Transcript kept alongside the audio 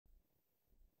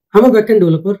I'm a backend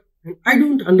developer and I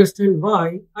don't understand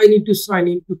why I need to sign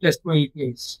in to test my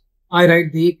APIs. I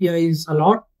write the APIs a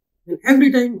lot and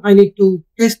every time I need to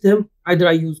test them, either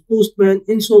I use Postman,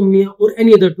 Insomnia or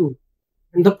any other tool.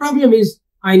 And the problem is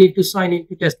I need to sign in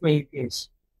to test my APIs.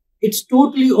 It's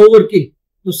totally overkill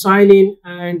to sign in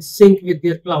and sync with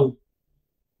their cloud.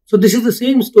 So this is the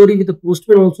same story with the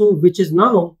Postman also, which is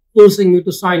now forcing me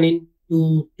to sign in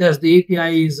to test the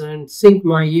APIs and sync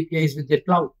my APIs with their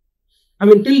cloud.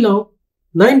 Till now,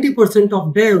 90%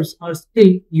 of devs are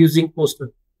still using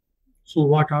Postman. So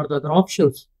what are the other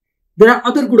options? There are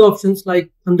other good options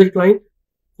like Thunder Client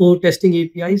for testing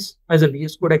APIs as a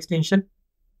VS Code extension,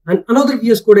 and another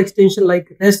VS Code extension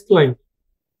like REST Client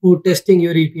for testing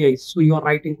your APIs. So you are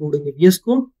writing code in the VS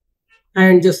Code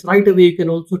and just right away you can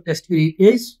also test your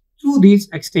APIs through these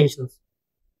extensions.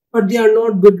 But they are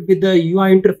not good with the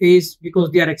UI interface because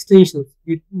they are extensions.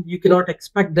 You cannot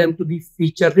expect them to be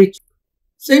feature rich.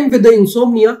 Same with the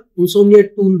Insomnia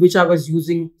tool, which I was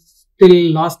using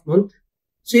till last month.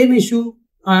 Same issue.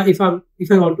 If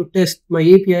I want to test my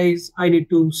APIs, I need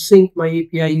to sync my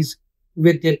APIs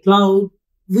with their cloud,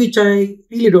 which I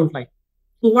really don't like.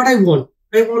 So what I want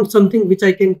something which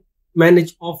I can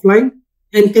manage offline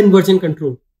and can version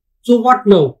control. So what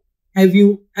now? Have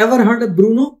you ever heard of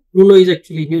Bruno? Bruno is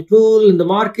actually a new tool in the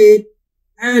market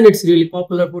and it's really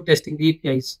popular for testing the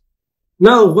APIs.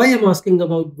 Now, why I'm asking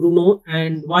about Bruno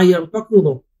and why I'm talking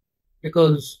about?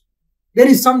 Because there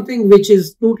is something which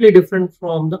is totally different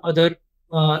from the other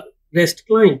REST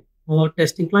client or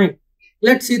testing client.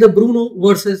 Let's see the Bruno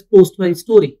versus Postman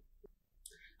story.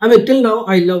 Till now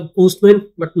I love Postman,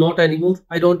 but not anymore.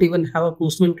 I don't even have a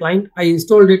Postman client. I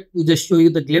installed it to just show you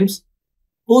the glimpse.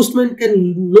 Postman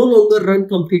can no longer run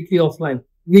completely offline,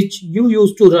 which you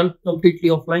used to run completely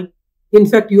offline. In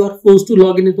fact, you are forced to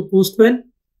log in into Postman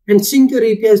and sync your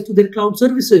APIs to their cloud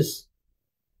services.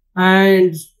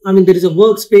 And there is a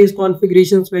workspace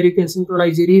configurations where you can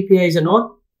synchronize your APIs and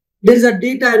all. There is a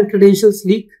data and credentials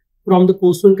leak from the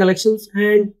Postman collections,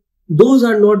 and those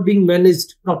are not being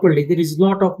managed properly. There is a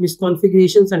lot of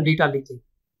misconfigurations and data leaking.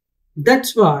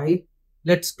 That's why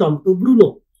let's come to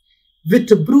Bruno.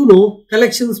 With Bruno,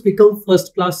 collections become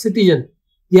first-class citizen.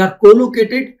 They are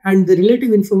co-located and the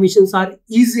relative informations are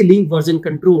easily version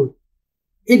controlled.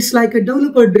 It's like a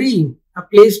developer dream, a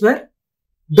place where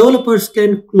developers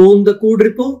can clone the code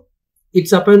repo.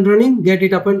 It's up and running, get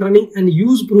it up and running and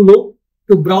use Bruno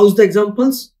to browse the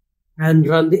examples and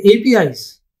run the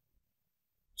APIs.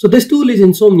 So this tool is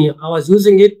Insomnia. I was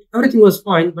using it. Everything was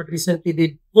fine, but recently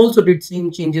they also did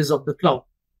some changes of the cloud,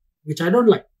 which I don't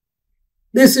like.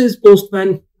 This is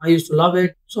Postman. I used to love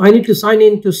it. So I need to sign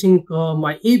in to sync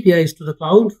my APIs to the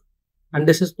cloud. And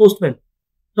this is Postman.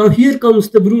 Now here comes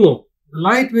the Bruno.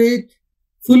 Lightweight,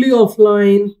 fully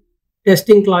offline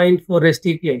testing client for REST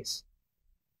APIs.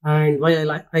 And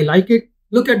why I like it?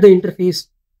 Look at the interface.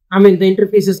 The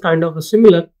interface is kind of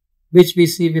similar, which we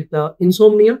see with the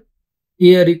Insomnia.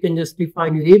 Here you can just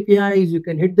define your APIs, you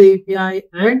can hit the API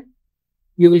and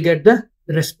you will get the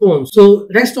response. So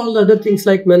rest all the other things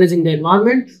like managing the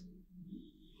environment.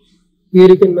 Here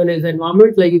you can manage the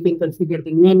environment, like you can configure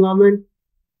the new environment.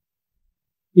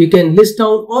 You can list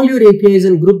down all your APIs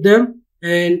and group them.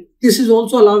 And this is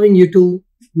also allowing you to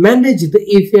manage the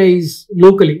APIs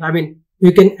locally.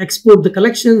 You can export the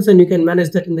collections and you can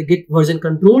manage that in the Git version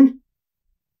control.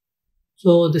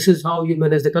 So this is how you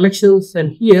manage the collections.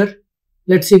 And here,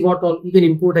 let's see what all you can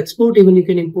import, export. Even you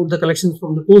can import the collections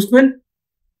from the Postman.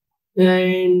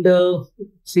 And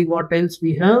see what else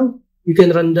we have. You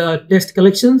can run the test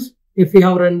collections. If you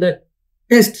have run the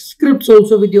test scripts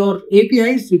also with your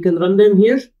APIs, you can run them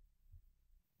here.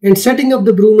 And setting up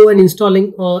the Bruno and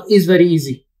installing is very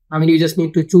easy. You just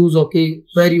need to choose,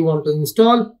 where you want to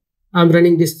install. I'm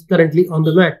running this currently on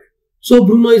the Mac. So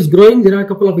Bruno is growing. There are a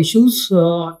couple of issues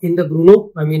in the Bruno.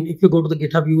 If you go to the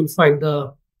GitHub, you will find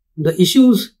the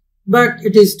issues, but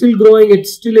it is still growing.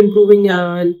 It's still improving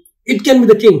and it can be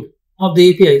the king of the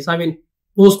APIs.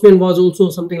 Postman was also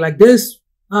something like this,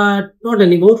 not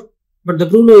anymore, but the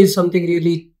Bruno is something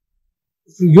really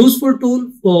useful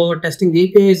tool for testing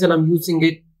the APIs and I'm using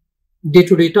it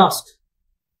day-to-day tasks.